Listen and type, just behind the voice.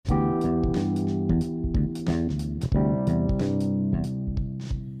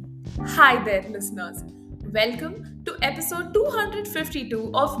Hi there, listeners. Welcome to episode 252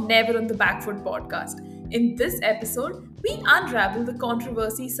 of Never on the Back Foot podcast. In this episode, we unravel the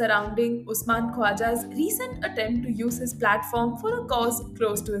controversy surrounding Usman Khwaja's recent attempt to use his platform for a cause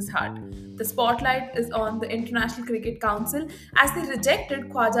close to his heart. The spotlight is on the International Cricket Council as they rejected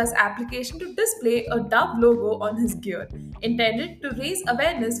Khwaja's application to display a dove logo on his gear, intended to raise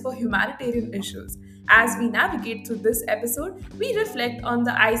awareness for humanitarian issues. As we navigate through this episode, we reflect on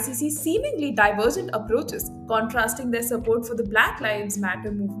the ICC's seemingly divergent approaches, contrasting their support for the Black Lives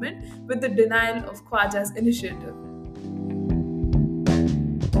Matter movement with the denial of Khwaja's initiative.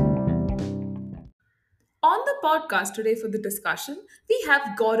 On the podcast today for the discussion, we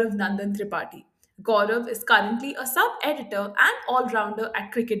have Gaurav Nandan Tripathi. Gaurav is currently a sub editor and all rounder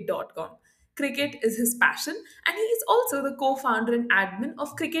at cricket.com. Cricket is his passion, and he is also the co founder and admin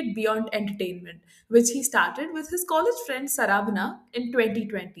of Cricket Beyond Entertainment, which he started with his college friend Saravana in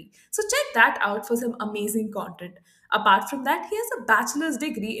 2020. So, check that out for some amazing content. Apart from that, he has a bachelor's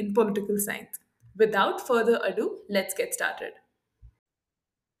degree in political science. Without further ado, let's get started.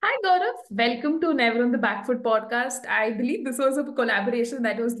 Hi Gaurav, welcome to Never on the Back Foot podcast. I believe this was a collaboration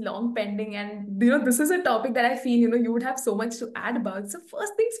that was long pending, and this is a topic that I feel you would have so much to add about. So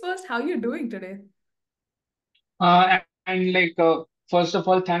first things first, how are you doing today? And first of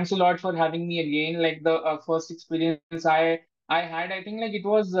all, thanks a lot for having me again. Like the first experience I had, I think like it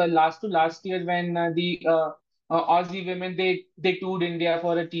was last to last year when the Aussie women they toured India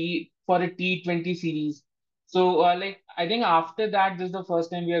for a T20 series. So like I think after that, this is the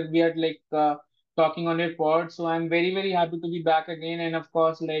first time we are talking on your pod. So I'm very happy to be back again. And of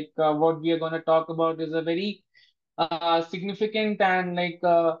course, what we are gonna talk about is a very significant and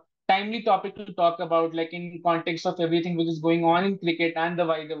timely topic to talk about, like in context of everything which is going on in cricket and the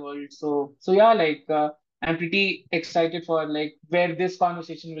wider world. So yeah, I'm pretty excited for like where this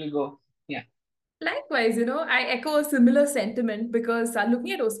conversation will go. Yeah. Likewise, I echo a similar sentiment because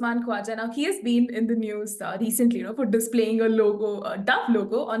looking at Osman Khwaja now, he has been in the news recently, for displaying a logo, a Dove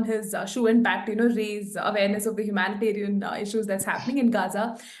logo on his shoe and back to, raise awareness of the humanitarian issues that's happening in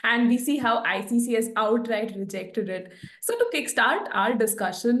Gaza. And we see how ICC has outright rejected it. So to kickstart our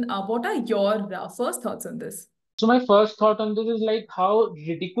discussion, what are your first thoughts on this? So my first thought on this is like how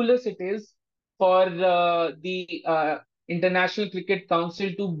ridiculous it is for the International Cricket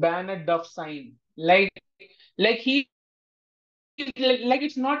Council to ban a Dove sign. Like he like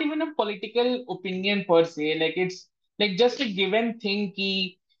it's not even a political opinion per se. Like it's like just a given thing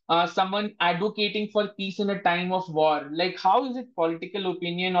ki someone advocating for peace in a time of war. Like how is it political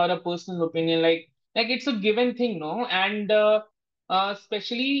opinion or a personal opinion? Like it's a given thing, no? And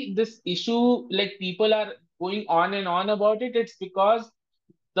especially this issue, like people are going on and on about it. It's because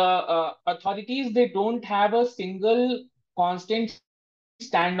the authorities they don't have a single constant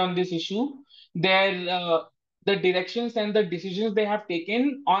stand on this issue. Their the directions and the decisions they have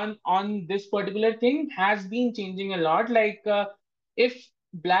taken on this particular thing has been changing a lot. If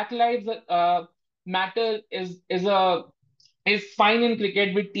Black Lives Matter is fine in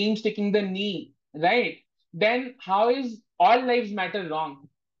cricket with teams taking the knee, right? Then how is all lives matter wrong?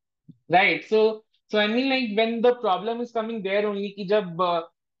 Right. So I mean, like when the problem is coming there only,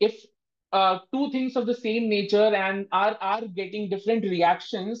 if two things of the same nature and are getting different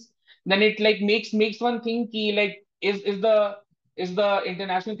reactions, then it like makes one think ki, like is the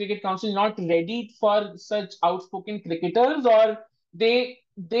International Cricket Council not ready for such outspoken cricketers, or they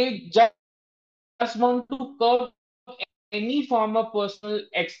just want to curb any form of personal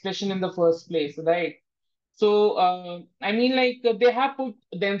expression in the first place, right? So I mean, they have put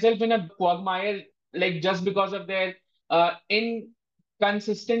themselves in a quagmire, like just because of their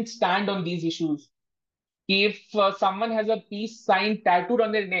inconsistent stand on these issues. If someone has a peace sign tattooed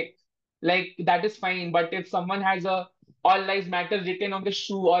on their neck, like that is fine. But if someone has a "All Lives Matter" written on the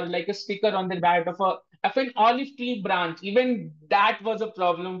shoe, or like a sticker on their back of an olive tree branch, even that was a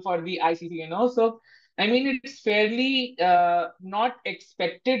problem for the ICC. So I mean, it's fairly not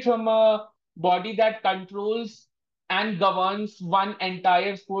expected from a body that controls and governs one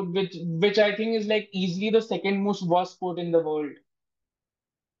entire sport, which I think is like easily the second most worst sport in the world.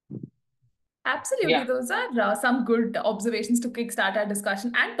 Absolutely. Yeah. Those are some good observations to kickstart our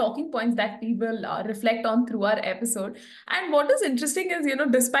discussion and talking points that we will reflect on through our episode. And what is interesting is,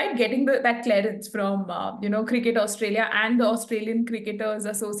 despite getting that clearance from, Cricket Australia and the Australian Cricketers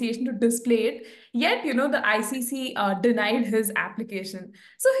Association to display it, yet, the ICC denied his application.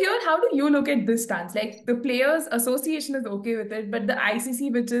 So here, how do you look at this stance? Like the Players Association is okay with it, but the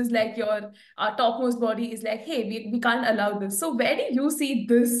ICC, which is like your topmost body is like, hey, we can't allow this. So where do you see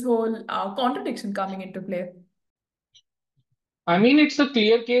this whole contradiction coming into play? I mean, it's a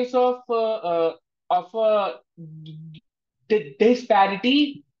clear case of a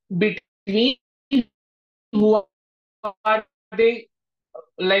disparity between who are they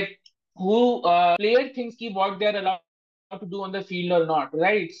like who player thinks ki what they're allowed to do on the field or not,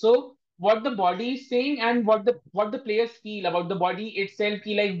 right? So what the body is saying and what the players feel about the body itself,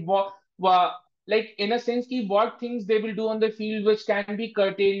 ki like in a sense ki what things they will do on the field which can be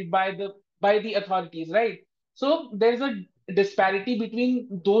curtailed by the authorities, right? So there's a disparity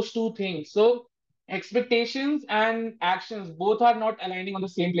between those two things. So expectations and actions both are not aligning on the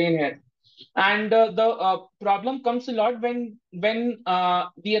same plane here. And the problem comes a lot when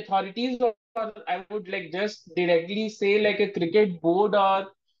the authorities, or I would like just directly say like a cricket board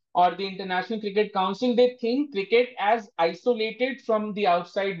or the International Cricket Council, they think cricket as isolated from the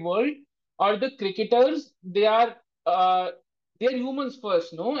outside world, or the cricketers uh, they are humans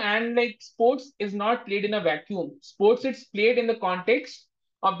first, no? And like sports is not played in a vacuum. Sports it's played in the context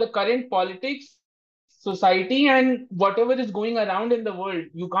of the current politics, society, and whatever is going around in the world.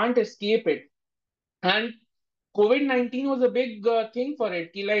 You can't escape it. And COVID-19 was a big thing for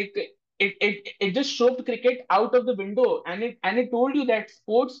it. Ki like it just shoved cricket out of the window, and it told you that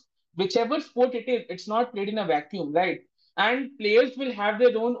sports, whichever sport it is, it's not played in a vacuum, right? And players will have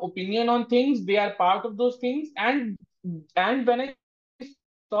their own opinion on things. They are part of those things. And when I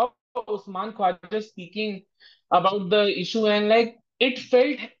saw Usman Khwaja speaking about the issue, and like it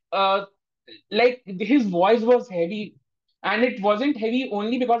felt uh, like his voice was heavy, and it wasn't heavy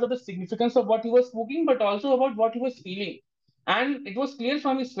only because of the significance of what he was speaking, but also about what he was feeling. And it was clear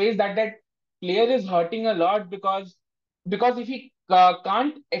from his face that that player is hurting a lot because if he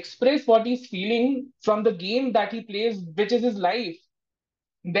can't express what he's feeling from the game that he plays, which is his life,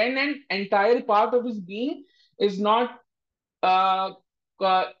 then an entire part of his being is not uh,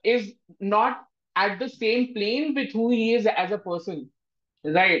 is not at the same plane with who he is as a person.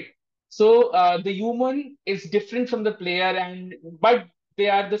 Right. So the human is different from the player, and but they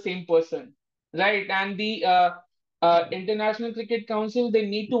are the same person, right? And the International Cricket Council, they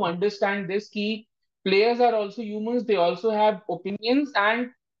need to understand this key. Players are also humans. They also have opinions, and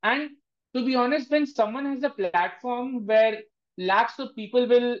to be honest, when someone has a platform where lakhs of people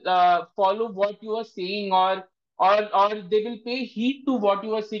will follow what you are saying, or they will pay heed to what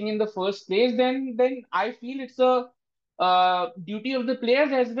you are saying in the first place, then I feel it's a duty of the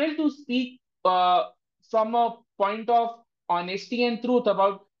players as well to speak from a point of honesty and truth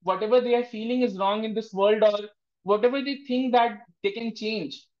about whatever they are feeling is wrong in this world, or whatever they think that they can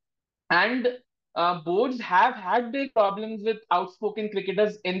change. And boards have had their problems with outspoken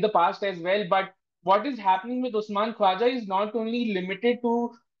cricketers in the past as well. But what is happening with Usman Khwaja is not only limited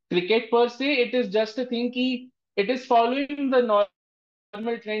to cricket per se, it is just a thing ki it is following the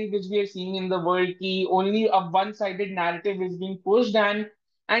normal trend which we are seeing in the world, ki only a one-sided narrative is being pushed. And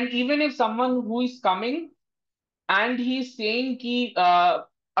even if someone who is coming and he's saying ki a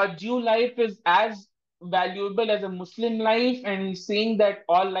Jew life is as valuable as a Muslim life, and he's saying that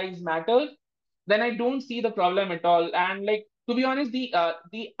all lives matter, then I don't see the problem at all. And like to be honest, the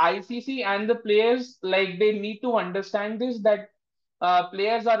ICC and the players, like they need to understand this, that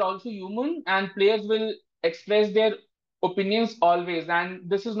players are also human and players will express their opinions always. And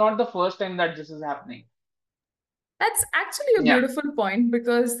this is not the first time that this is happening. That's actually a Yeah. beautiful point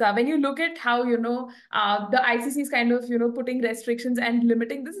because when you look at how, the ICC is kind of, putting restrictions and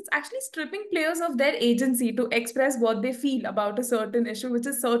limiting this, it's actually stripping players of their agency to express what they feel about a certain issue, which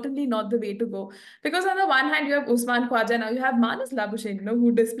is certainly not the way to go. Because on the one hand, you have Usman Khwaja, now you have Manas Labuschagne,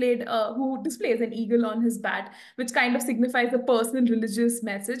 who displays an eagle on his bat, which kind of signifies a personal religious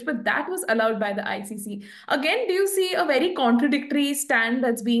message, but that was allowed by the ICC. Again, do you see a very contradictory stand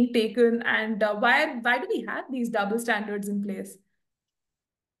that's being taken, and why do we have these double standards in place?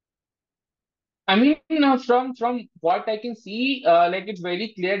 I mean, from what I can see, like it's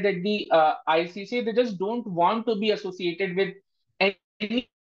very clear that the ICC, they just don't want to be associated with any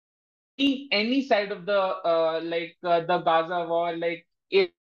side of the Gaza war. Like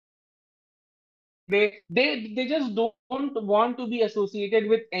they just don't want to be associated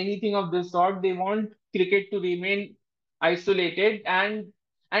with anything of this sort. They want cricket to remain isolated, and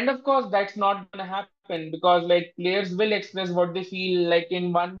of course that's not gonna happen because like players will express what they feel. Like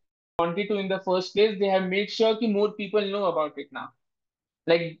in one way, they wanted to in the first place. They have made sure that more people know about it now.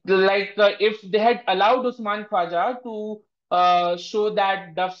 If they had allowed Usman Khwaja to show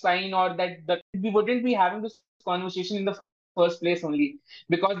that duff sign or that the we wouldn't be having this conversation in the first place only,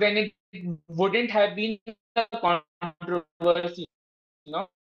 because then it wouldn't have been a controversy, you know.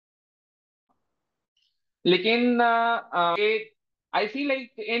 लेकिन I feel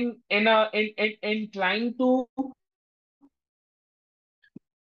like in trying to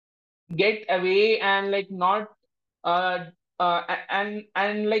get away and like not uh,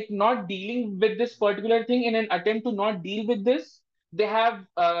 and like not dealing with this particular thing in an attempt to not deal with this, they have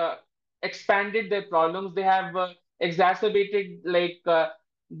expanded their problems. They have exacerbated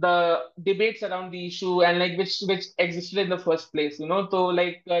the debates around the issue and like which existed in the first place, you know. So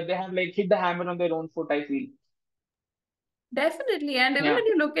like they have like hit the hammer on their own foot, I feel. Definitely. And even Yeah. when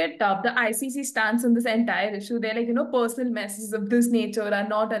you look at the ICC stance on this entire issue, they're like, personal messages of this nature are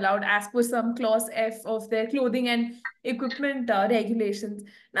not allowed as per some clause F of their clothing and equipment regulations.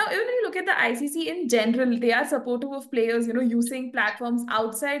 Now, even when you look at the ICC in general, they are supportive of players, using platforms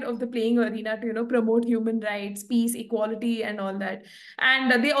outside of the playing arena to, promote human rights, peace, equality, and all that.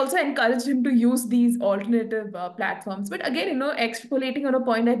 And they also encourage him to use these alternative platforms. But again, extrapolating on a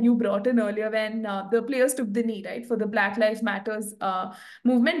point that you brought in earlier when the players took the knee, right, for the Black Lives Matters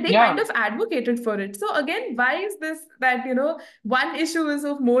movement, they kind Yeah. of advocated for it. So again, why is this that, one issue is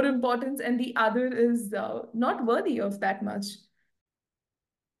of more importance and the other is not worthy of that much?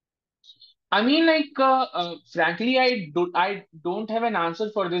 I mean, like, frankly, I don't have an answer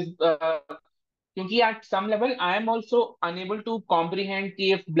for this. Because at some level, I am also unable to comprehend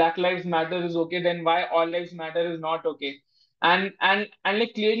कि if Black Lives Matter is okay, then why All Lives Matter is not okay. And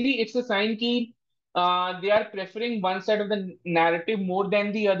like clearly, it's a sign कि they are preferring one side of the narrative more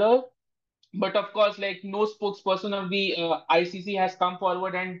than the other. But of course, like no spokesperson of the ICC has come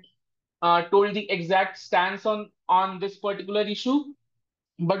forward and told the exact stance on this particular issue.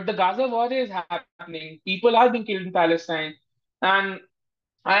 But the Gaza war is happening. People are being killed in Palestine, and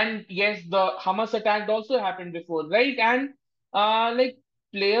and yes, the Hamas attack also happened before, right? And like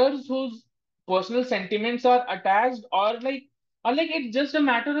players whose personal sentiments are attached, or like it's just a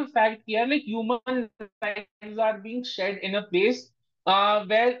matter of fact here, like human lives are being shed in a place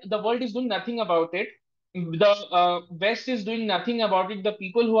where the world is doing nothing about it. The West is doing nothing about it. The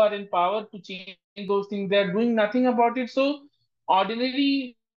people who are in power to change those things, they are doing nothing about it. So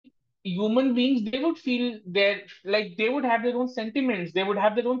ordinary human beings, they would feel their, like they would have their own sentiments, they would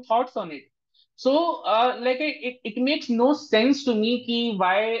have their own thoughts on it. So it makes no sense to me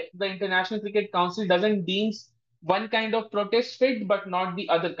why the International Cricket Council doesn't deems one kind of protest fit but not the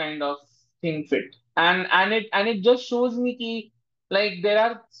other kind of thing fit. And it just shows me like there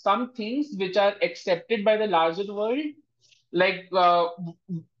are some things which are accepted by the larger world, like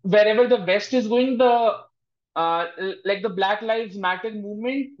wherever the West is going, like the Black Lives Matter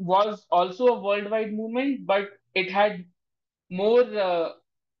movement was also a worldwide movement, but it had more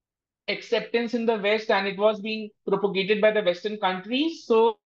acceptance in the West, and it was being propagated by the Western countries.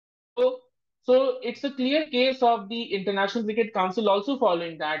 So it's a clear case of the International Cricket Council also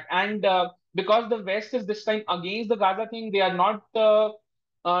following that. And because the West is this time against the Gaza thing, they are not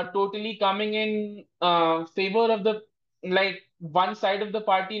totally coming in favor of the, like one side of the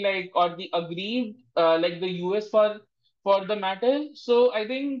party, like or the aggrieved, like the US for the matter. So I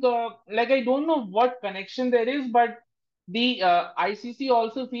think like I don't know what connection there is, but the ICC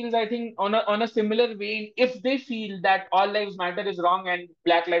also feels, I think, on a similar vein, if they feel that all lives matter is wrong and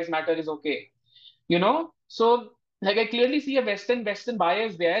Black Lives Matter is okay, you know. So like I clearly see a Western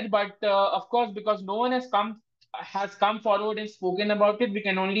bias there, but of course, because no one has come forward and spoken about it, we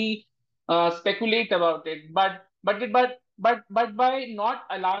can only speculate about it. But by not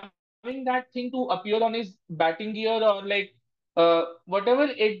allowing that thing to appear on his batting gear, or like whatever,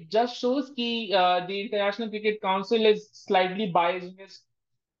 it just shows the International Cricket Council is slightly biased in its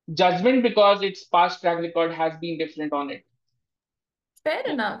judgment because its past track record has been different on it. Fair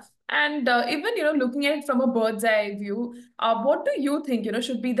enough. And even, looking at it from a bird's eye view, what do you think,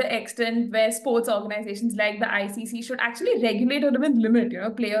 should be the extent where sports organizations like the ICC should actually regulate or even limit,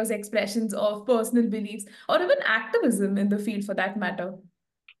 players' expressions of personal beliefs or even activism in the field for that matter?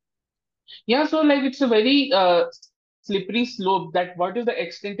 Yeah, so like it's a very slippery slope, that what is the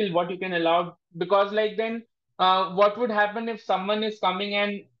extent till what you can allow, because like then what would happen if someone is coming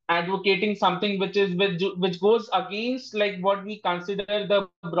and advocating something which goes against like what we consider the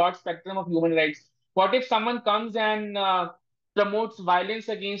broad spectrum of human rights? What if someone comes and promotes violence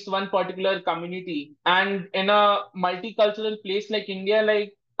against one particular community, and in a multicultural place like India,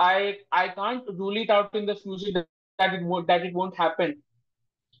 like I can't rule it out in the future that it won't happen,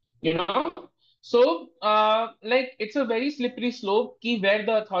 you know. So like it's a very slippery slope where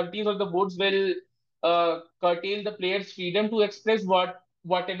the authorities or the boards will curtail the players freedom to express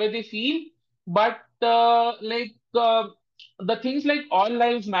whatever they feel. But the things like all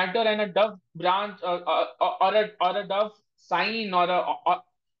lives matter and a dove branch, or a dove sign, or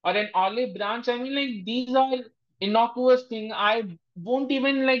an olive branch, I mean, like these are innocuous thing. I won't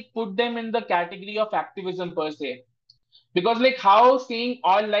even like put them in the category of activism per se. Because like how saying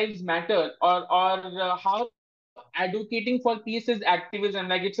all lives matter, or how advocating for peace is activism,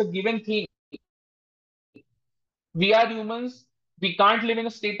 like it's a given thing. We are humans, we can't live in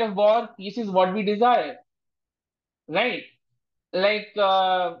a state of war, peace is what we desire, right?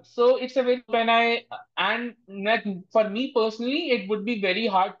 So it's a very when I and like, for me personally, it would be very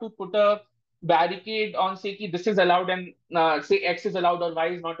hard to put a barricade on say ki this is allowed and say X is allowed or Y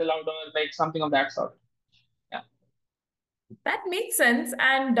is not allowed or like something of that sort. Yeah. That makes sense.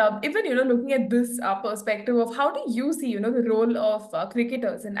 And even, looking at this perspective of how do you see, the role of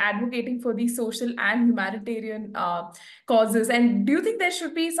cricketers in advocating for these social and humanitarian causes? And do you think there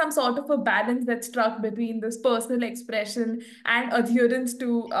should be some sort of a balance that's struck between this personal expression and adherence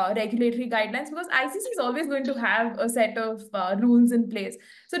to regulatory guidelines? Because ICC is always going to have a set of rules in place.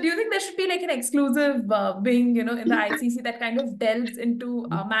 So do you think there should be like an exclusive wing, in the ICC that kind of delves into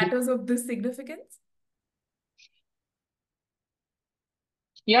matters of this significance?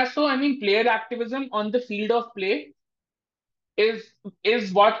 Yeah, so I mean, player activism on the field of play is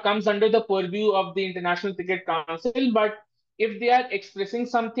what comes under the purview of the International Cricket Council. But if they are expressing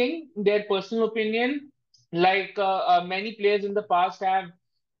something, their personal opinion, like many players in the past have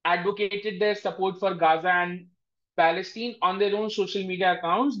advocated their support for Gaza and Palestine on their own social media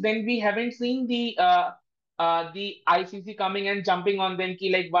accounts, then we haven't seen the ICC coming and jumping on them,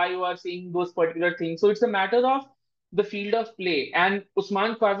 ki, like why you are saying those particular things. So it's a matter of the field of play. And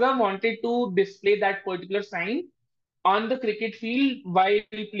Usman Khaza wanted to display that particular sign on the cricket field while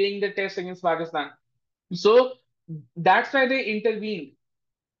playing the test against Pakistan. So that's why they intervened.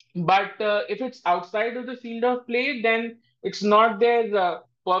 But if it's outside of the field of play, then it's not their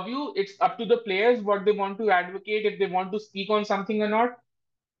purview. It's up to the players what they want to advocate, if they want to speak on something or not.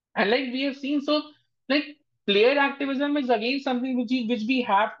 And like we have seen, so like player activism is again something which we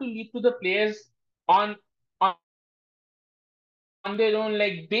have to leave to the players on on their own.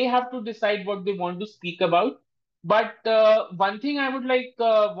 Like they have to decide what they want to speak about. But one thing I would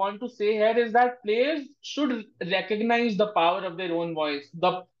want to say here is that players should recognize the power of their own voice.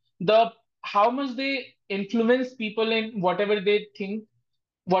 The how much they influence people in whatever they think,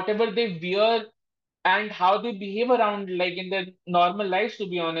 whatever they wear, and how they behave around like in their normal lives, to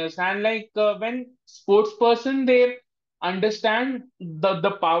be honest. And like when sports person, they understand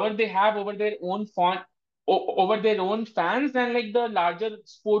the power they have over their own over their own fans and like the larger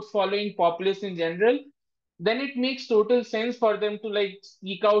sports following populace in general, then it makes total sense for them to like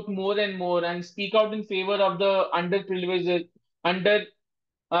speak out more and more and speak out in favor of the underprivileged, under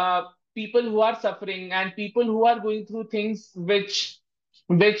uh, people who are suffering and people who are going through things which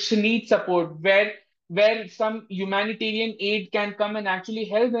need support, where some humanitarian aid can come and actually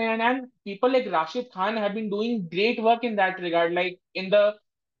help them. And people like Rashid Khan have been doing great work in that regard. Like in the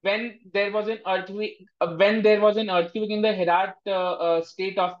when there was an earthquake in the Herat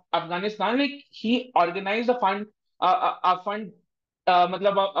state of Afghanistan, like he organized a fund,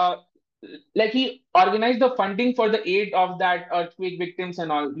 matlab, like he organized the funding for the aid of that earthquake victims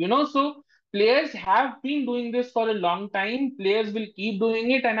and all, so players have been doing this for a long time, players will keep doing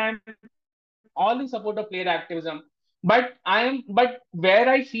it, and I'm all in support of player activism. But where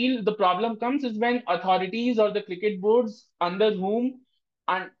I feel the problem comes is when authorities or the cricket boards under whom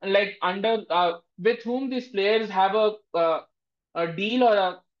and like under with whom these players have a deal or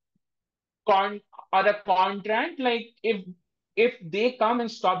a con or a contract, like if they come and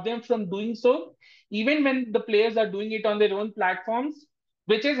stop them from doing so, even when the players are doing it on their own platforms,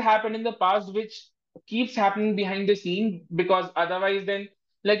 which has happened in the past, which keeps happening behind the scene, because otherwise then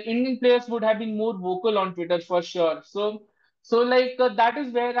like Indian players would have been more vocal on Twitter for sure. So like that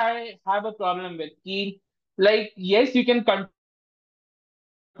is where I have a problem with key. Like yes, you can control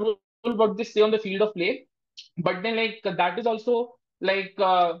what they say on the field of play, but then like that is also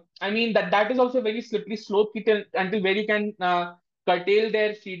I mean that is also a very slippery slope until where you can curtail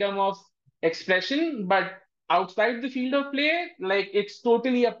their freedom of expression. But outside the field of play, like it's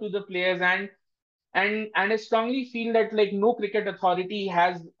totally up to the players. And I strongly feel that like no cricket authority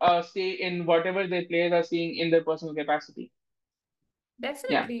has a say in whatever their players are seeing in their personal capacity. Yeah.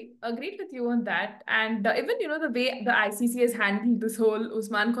 Definitely agreed with you on that. And even, the way the ICC has handled this whole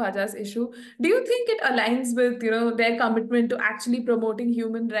Usman Khwaja's issue, do you think it aligns with, their commitment to actually promoting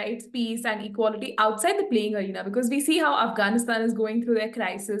human rights, peace, and equality outside the playing arena? Because we see how Afghanistan is going through their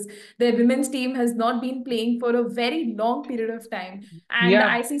crisis. Their women's team has not been playing for a very long period of time. And the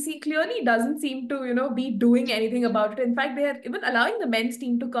Yeah. ICC clearly doesn't seem to, be doing anything about it. In fact, they are even allowing the men's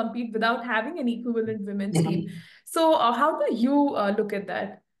team to compete without having an equivalent women's team. So, how do you look at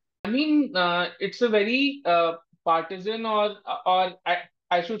that? I mean, it's a very partisan or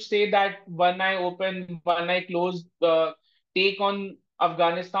I should say that one eye open, one eye closed take on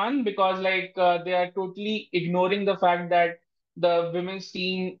Afghanistan, because they are totally ignoring the fact that the women's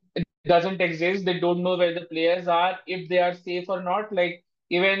team doesn't exist. They don't know where the players are, if they are safe or not. Like,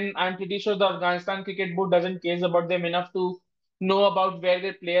 even I'm pretty sure the Afghanistan cricket board doesn't care about them enough to know about where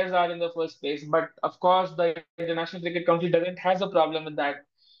their players are in the first place. But of course, the International Cricket Council doesn't has a problem with that.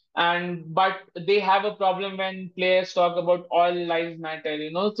 And but they have a problem when players talk about all lives matter,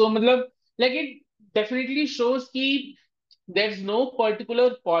 so matlab, like, it definitely shows ki there's no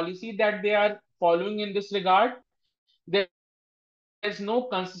particular policy that they are following in this regard. There's no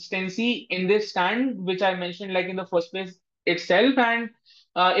consistency in this stand, which I mentioned, like, in the first place itself. And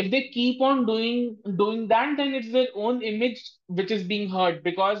if they keep on doing that, then it's their own image which is being hurt,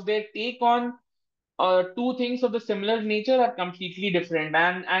 because their take on two things of the similar nature are completely different.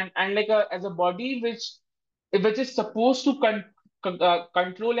 And like, as a body which is supposed to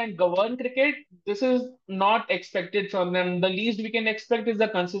control and govern cricket, this is not expected from them. The least we can expect is the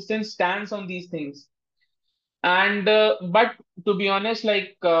consistent stance on these things. And but to be honest,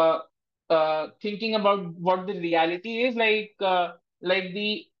 thinking about what the reality is, like the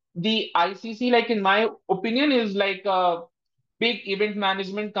ICC, like, in my opinion, is like a big event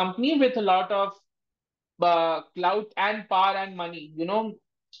management company with a lot of clout and power and money,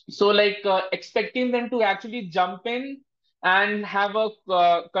 so, expecting them to actually jump in and have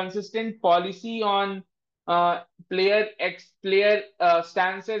a consistent policy on player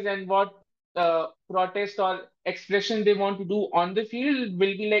stances, and what protest or expression they want to do on the field,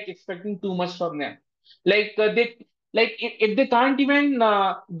 will be like expecting too much from them. They, like, if they can't even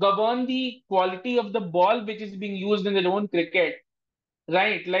govern the quality of the ball which is being used in their own cricket,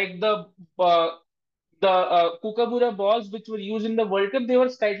 right? Like, the Kookaburra balls which were used in the World Cup, they were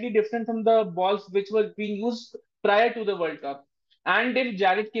slightly different from the balls which were being used prior to the World Cup. And if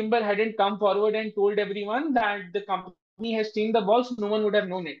Jared Kimber hadn't come forward and told everyone that the company has changed the balls, no one would have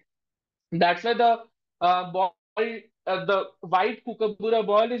known it. That's why the the white Kookaburra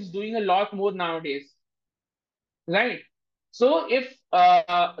ball is doing a lot more nowadays, right? So if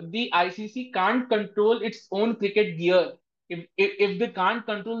the ICC can't control its own cricket gear, if they can't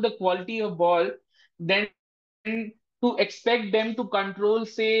control the quality of ball, then to expect them to control,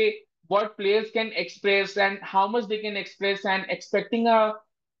 say, what players can express and how much they can express, and expecting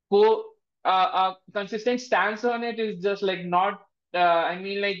co a consistent stance on it is just like not. I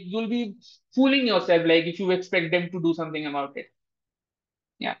mean, like, you'll be fooling yourself, like, if you expect them to do something about it.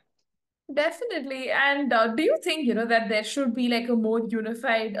 Yeah. Definitely. And do you think, that there should be like a more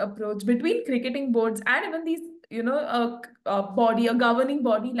unified approach between cricketing boards and even these, a governing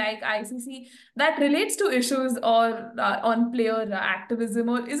body like ICC that relates to issues or on player activism?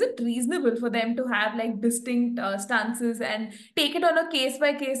 Or is it reasonable for them to have like distinct stances and take it on a case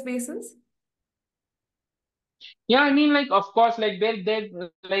by case basis? Yeah, I mean, like, of course, like,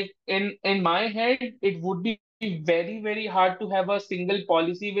 like, in my head, it would be very, very hard to have a single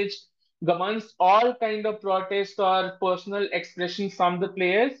policy which governs all kind of protest or personal expression from the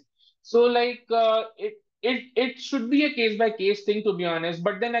players. So, it should be a case by case thing, to be honest.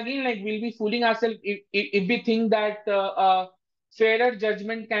 But then again, like, we'll be fooling ourselves if we think that fairer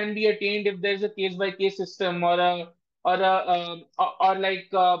judgment can be attained if there's a case by case system, or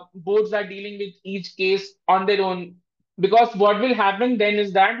boards are dealing with each case on their own. Because what will happen then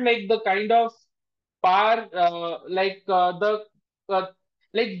is that, like, the kind of power, the uh,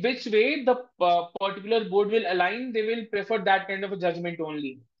 like, which way the particular board will align, they will prefer that kind of a judgment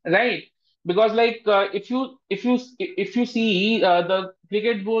only, right? Because, if you see the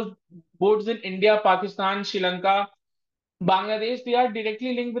cricket boards in India, Pakistan, Sri Lanka, Bangladesh, they are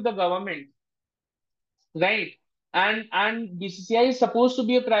directly linked with the government, right? And BCCI is supposed to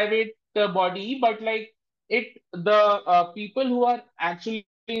be a private body, but, like, the people who are actually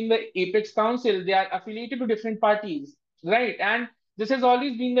in the Apex Council, they are affiliated to different parties, right? And this has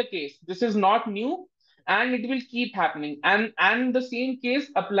always been the case. This is not new, and it will keep happening. And the same case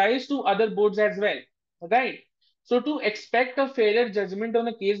applies to other boards as well, right? So to expect a fairer judgment on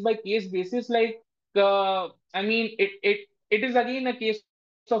a case by case basis, I mean, it is again a case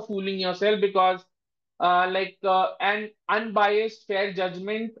of fooling yourself, because an unbiased, fair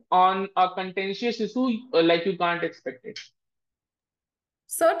judgment on a contentious issue, like, you can't expect it.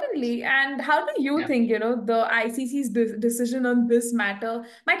 Certainly. And how do you Yeah. think, the ICC's decision on this matter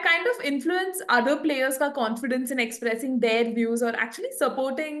might kind of influence other players' confidence in expressing their views or actually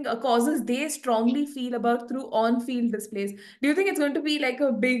supporting causes they strongly feel about through on-field displays? Do you think it's going to be like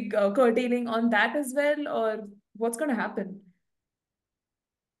a big curtailing on that as well, or what's going to happen?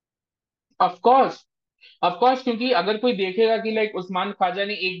 Of course. Of course, क्योंकि अगर कोई देखेगा कि like Usman Khwaja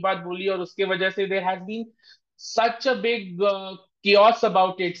ने एक बात बोली और उसके वजह से there has been such a big chaos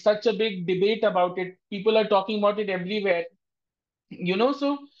about it, such a big debate about it, people are talking about it everywhere,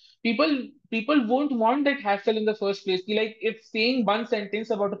 so people people won't want that hassle in the first place. Like, if saying one sentence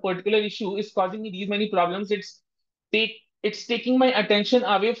about a particular issue is causing me these many problems, take it's taking my attention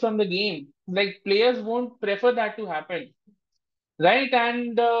away from the game. Like, players won't prefer that to happen, right?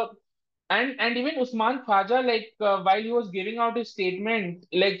 And even Usman Khwaja, like, while he was giving out his statement,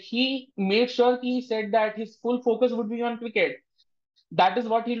 like, he made sure he said that his full focus would be on cricket. That is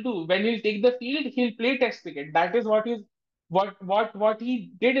what he'll do. When he'll take the field, he'll play test cricket. That is what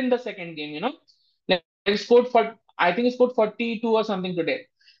he did in the second game. Like, he scored for, I think he scored 42 or something today.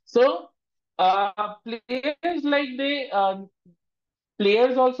 So players, like,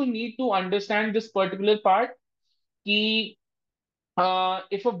 players also need to understand this particular part. Ki,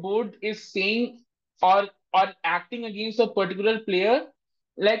 if a board is saying or acting against a particular player,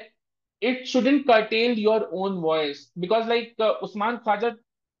 like, it shouldn't curtail your own voice, because like Usman Khwaja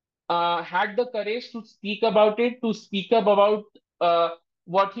had the courage to speak about it, to speak up about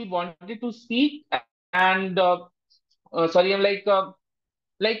what he wanted to speak. And sorry, I'm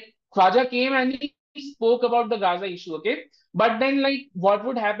like Khwaja came and he spoke about the Gaza issue, okay? But then, like, what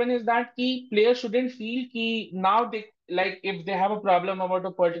would happen is that key players shouldn't feel key now they, like, if they have a problem about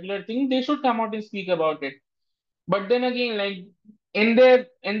a particular thing, they should come out and speak about it. But then again, like, in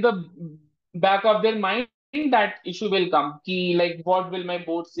the back of their mind, that issue will come. Key, like, what will my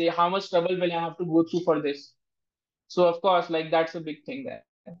board say? How much trouble will I have to go through for this? So of course, like, that's a big thing there.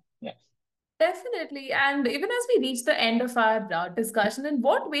 Yeah. Definitely. And even as we reach the end of our discussion, in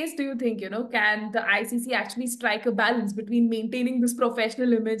what ways do you think, can the ICC actually strike a balance between maintaining this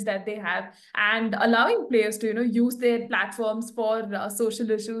professional image that they have and allowing players to, use their platforms for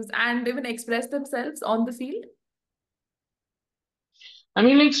social issues and even express themselves on the field? I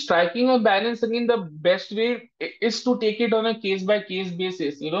mean, like, striking a balance again, the best way is to take it on a case by case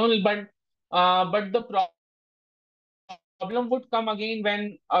basis, but the problem would come again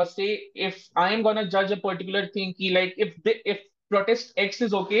when, say, if I am gonna judge a particular thing, like, if protest X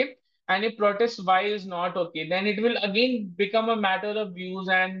is okay and if protest Y is not okay, then it will again become a matter of views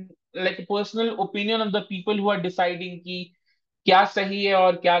and like a personal opinion of the people who are deciding ki क्या सही है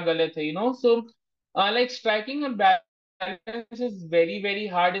और क्या गलत है, so like, striking a balance is very very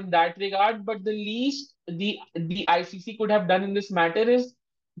hard in that regard. But the least the ICC could have done in this matter is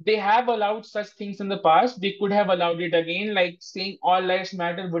they have allowed such things in the past. They could have allowed it again, like saying all lives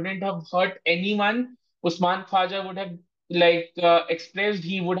matter wouldn't have hurt anyone. Usman Khwaja would have, like, expressed,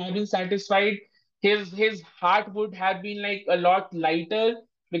 he would have been satisfied. His heart would have been like a lot lighter,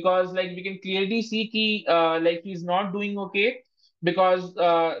 because like we can clearly see ki, like, he's not doing okay, because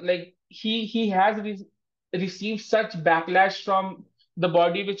like he has received such backlash from the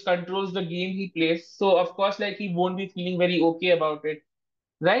body which controls the game he plays. So of course, like, he won't be feeling very okay about it,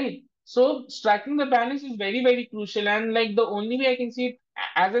 right? So striking the balance is very very crucial, and like the only way I can see it,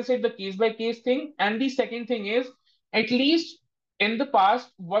 as I said, the case by case thing. And the second thing is, at least in the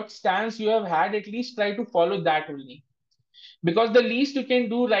past, what stance you have had, at least try to follow that only, because the least you can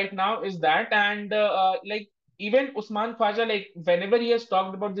do right now is that. And like, even Usman Khwaja, like, whenever he has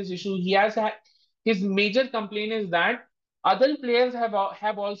talked about this issue, he has had, his major complaint is that other players have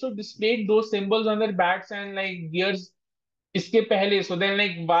also displayed those symbols on their bats and like gears इसके पहले. So then,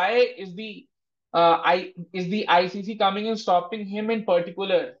 like, why is the ICC coming and stopping him in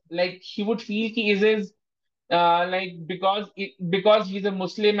particular? Like, he would feel he is his, like, because he's a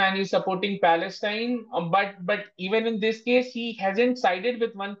Muslim and he's supporting Palestine. But even in this case, he hasn't sided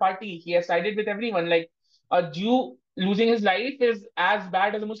with one party. He has sided with everyone. Like, a Jew losing his life is as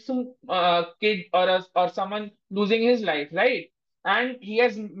bad as a Muslim kid or someone losing his life, right? And he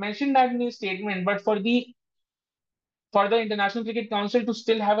has mentioned that in his statement. But for the International Cricket Council to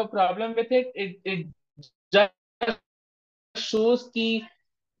still have a problem with it, it just shows कि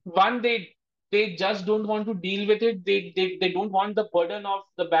one, they just don't want to deal with it. They don't want the burden of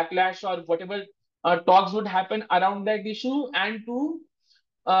the backlash or whatever talks would happen around that issue. And two,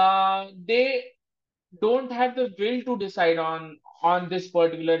 they don't have the will to decide on this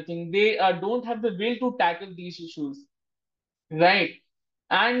particular thing. They don't have the will to tackle these issues, right?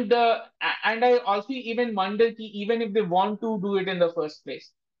 And I also even wonder ki even if they want to do it in the first place,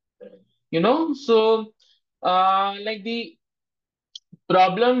 so like, the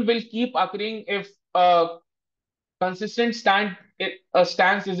problem will keep occurring if consistent a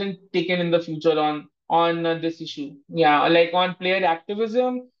stance isn't taken in the future on this issue. Yeah, like on player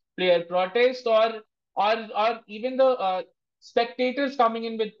activism, player protest, or even the spectators coming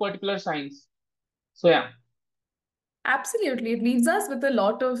in with particular signs. So yeah. Absolutely. It leaves us with a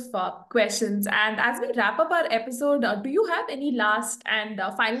lot of questions. And as we wrap up our episode, do you have any last and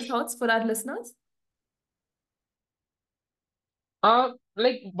final thoughts for our listeners?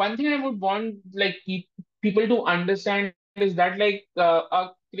 Like one thing I would want like people to understand is that like a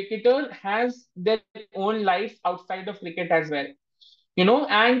cricketer has their own life outside of cricket as well,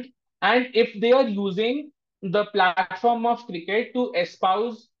 and if they are using the platform of cricket to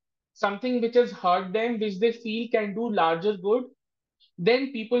espouse something which has hurt them, which they feel can do larger good,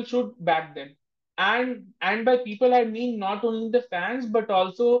 then people should back them. And by people I mean not only the fans but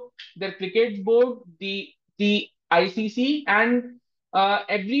also the cricket board, the ICC, and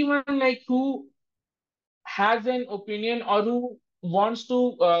everyone like who has an opinion or who wants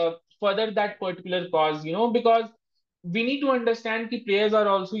to further that particular cause, because we need to understand that players are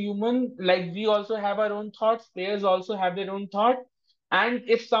also human. Like we also have our own thoughts, players also have their own thought. And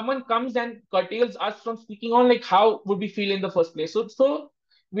if someone comes and curtails us from speaking on, like how would we feel in the first place? So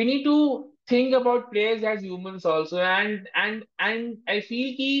we need to think about players as humans also. And I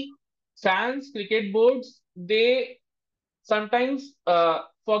feel ki fans, cricket boards, they sometimes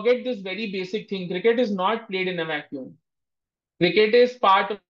forget this very basic thing. Cricket is not played in a vacuum. Cricket is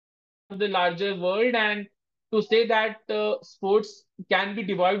part of the larger world, and to say that sports can be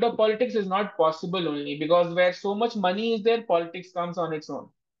devoid of politics is not possible only because where so much money is there, politics comes on its own.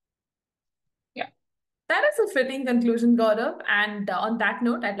 Yeah. That is a fitting conclusion, Gaurav. And on that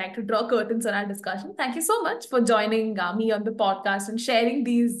note, I'd like to draw curtains on our discussion. Thank you so much for joining me on the podcast and sharing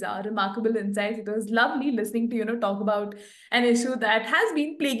these remarkable insights. It was lovely listening to talk about an issue that has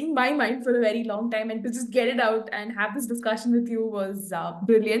been plaguing my mind for a very long time, and to just get it out and have this discussion with you was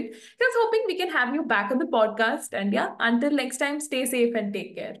brilliant. I was hoping we can have you back on the podcast. And yeah, until next time, stay safe and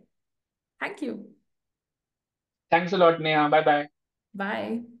take care. Thank you. Thanks a lot, Neha. Bye bye.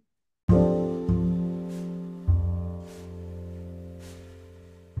 Bye.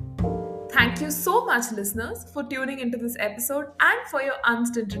 Thank you so much, listeners, for tuning into this episode and for your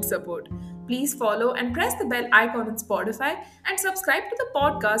unstinted support. Please follow and press the bell icon on Spotify and subscribe to the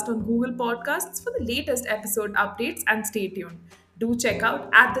podcast on Google Podcasts for the latest episode updates, and stay tuned. Do check out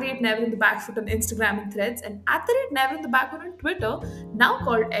at the rate Never in the Backfoot on Instagram and Threads, and at the rate Never in the Backfoot on Twitter, now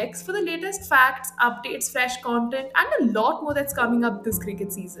called X, for the latest facts, updates, fresh content, and a lot more that's coming up this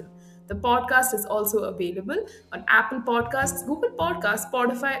cricket season. The podcast is also available on Apple Podcasts, Google Podcasts,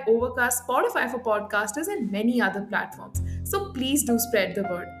 Spotify, Overcast, Spotify for podcasters, and many other platforms. So please do spread the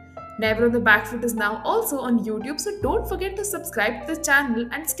word. Never on the Backfoot is now also on YouTube, so don't forget to subscribe to the channel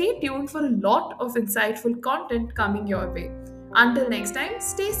and stay tuned for a lot of insightful content coming your way. Until next time,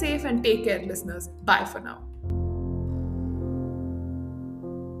 stay safe and take care, listeners. Bye for now.